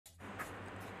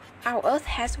Our Earth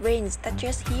has rains that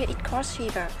just hear it cross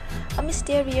river, a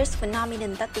mysterious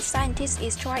phenomenon that the scientist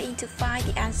is trying to find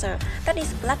the answer, that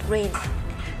is blood rain.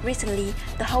 Recently,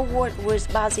 the whole world was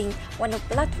buzzing when a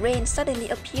blood rain suddenly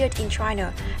appeared in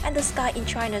China, and the sky in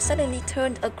China suddenly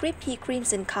turned a creepy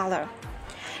crimson color.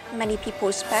 Many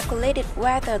people speculated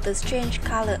whether the strange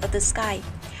color of the sky,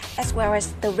 as well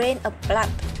as the rain of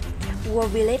blood, were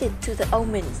related to the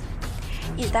omens.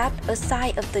 Is that a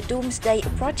sign of the doomsday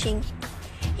approaching?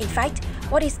 In fact,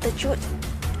 what is the truth?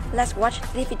 Let's watch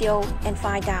this video and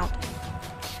find out.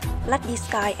 Bloody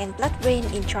sky and blood rain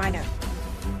in China.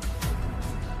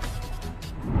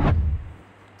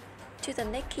 To the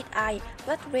naked eye,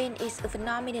 blood rain is a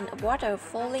phenomenon of water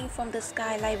falling from the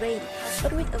sky like rain,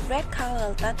 but with a red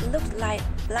color that looks like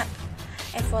blood.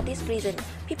 And for this reason,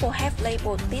 people have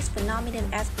labeled this phenomenon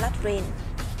as blood rain.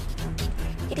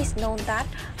 It is known that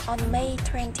on May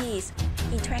 20th,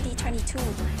 in 2022,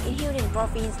 in Hunan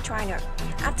province, China,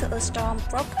 after a storm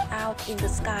broke out in the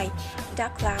sky,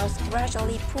 dark clouds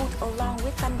gradually pulled along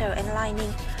with thunder and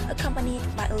lightning, accompanied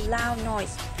by a loud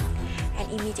noise.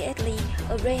 And immediately,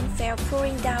 a rain fell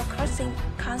pouring down, causing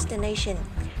consternation.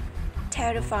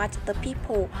 Terrified the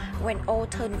people when all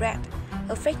turned red,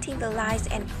 affecting the lives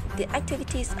and the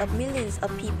activities of millions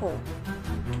of people.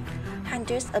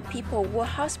 Hundreds of people were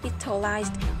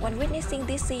hospitalized when witnessing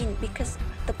this scene because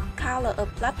the color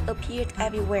of blood appeared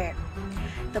everywhere.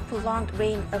 The prolonged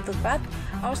rain of the blood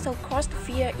also caused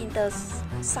fear in the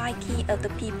psyche of the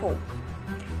people.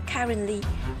 Currently,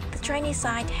 the Chinese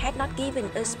side had not given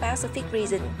a specific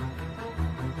reason.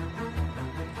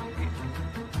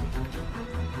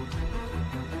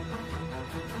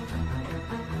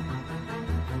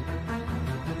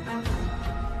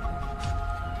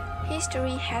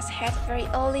 History has had very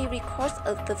early records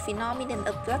of the phenomenon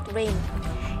of blood rain.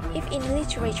 If in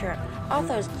literature,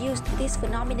 authors used this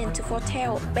phenomenon to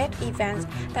foretell bad events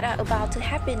that are about to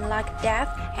happen like death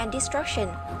and destruction,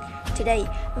 today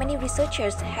many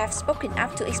researchers have spoken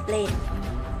up to explain.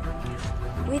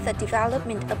 With the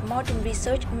development of modern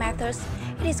research methods,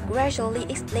 it is gradually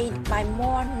explained by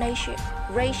more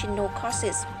rational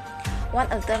causes. One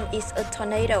of them is a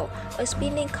tornado, a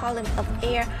spinning column of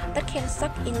air that can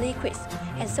suck in liquids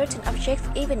and certain objects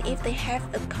even if they have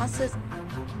a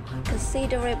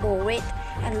considerable weight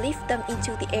and lift them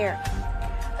into the air.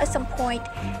 At some point,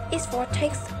 its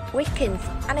vortex weakens,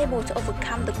 unable to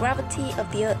overcome the gravity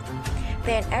of the Earth.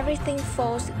 Then everything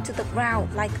falls to the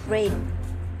ground like rain.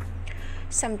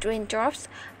 Some raindrops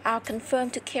are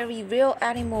confirmed to carry real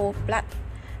animal blood.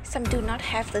 Some do not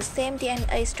have the same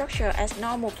DNA structure as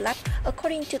normal blood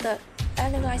according to the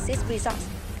analysis results.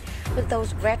 But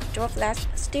those red droplets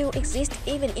still exist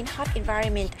even in hot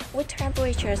environments with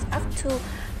temperatures up to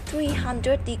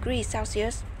 300 degrees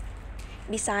Celsius.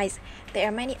 Besides, there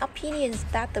are many opinions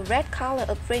that the red color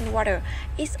of rainwater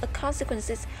is a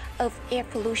consequence of air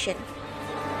pollution.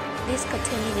 These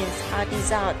contaminants are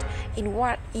dissolved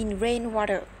in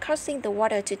rainwater, causing the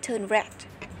water to turn red.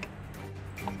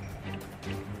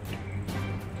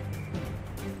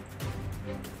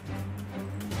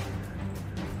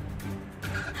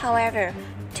 However,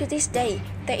 to this day,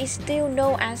 there is still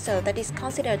no answer that is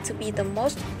considered to be the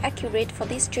most accurate for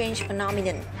this strange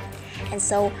phenomenon. And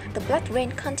so, the blood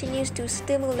rain continues to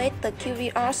stimulate the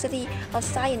curiosity of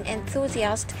science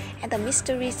enthusiasts and the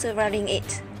mystery surrounding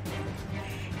it.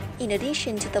 In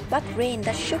addition to the blood rain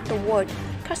that shook the world,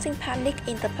 causing panic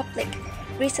in the public,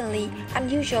 recently,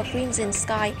 unusual crimson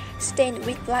sky stained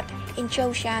with blood in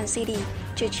Zhoushan City,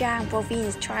 Zhejiang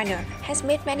Province, China, has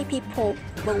made many people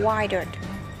bewildered.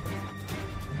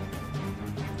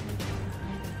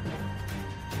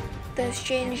 The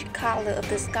strange color of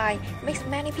the sky makes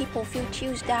many people feel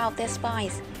chills down their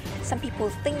spines. Some people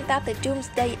think that the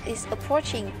doomsday is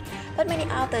approaching, but many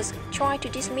others try to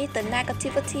dismiss the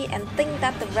negativity and think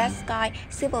that the red sky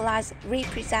symbolizes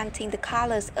representing the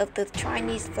colors of the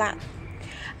Chinese flag.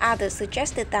 Others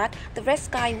suggested that the red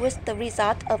sky was the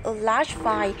result of a large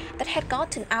fire that had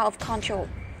gotten out of control.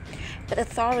 But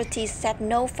authorities said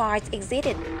no fires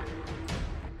existed.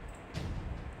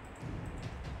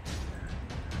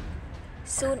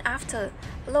 Soon after,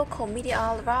 local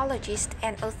meteorologists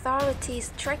and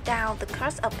authorities tracked down the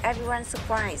cause of everyone's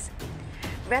surprise.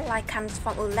 Red light comes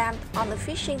from a lamp on a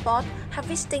fishing boat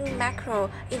harvesting mackerel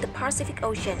in the Pacific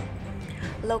Ocean.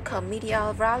 Local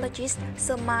meteorologists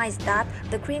surmise that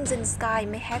the crimson sky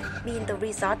may have been the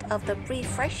result of the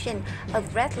refraction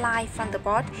of red light from the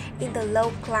boat in the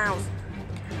low clouds.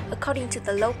 According to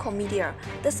the local media,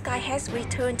 the sky has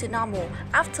returned to normal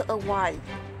after a while.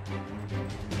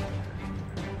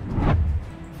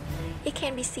 it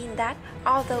can be seen that,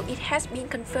 although it has been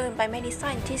confirmed by many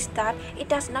scientists that it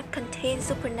does not contain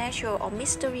supernatural or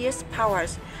mysterious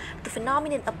powers, the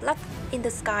phenomenon of blood in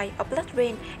the sky or blood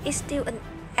rain is still an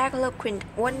eloquent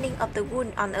warning of the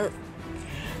wound on Earth.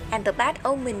 And the bad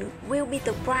omen will be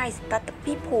the price that the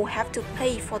people have to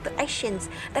pay for the actions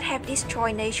that have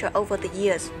destroyed nature over the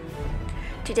years.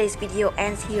 Today's video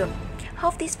ends here.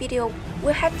 Hope this video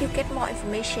will help you get more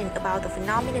information about the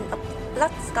phenomenon of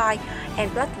blood sky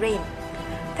and blood rain.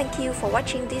 Thank you for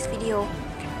watching this video.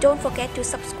 Don't forget to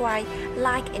subscribe,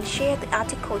 like and share the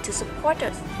article to support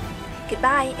us.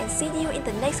 Goodbye and see you in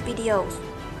the next videos.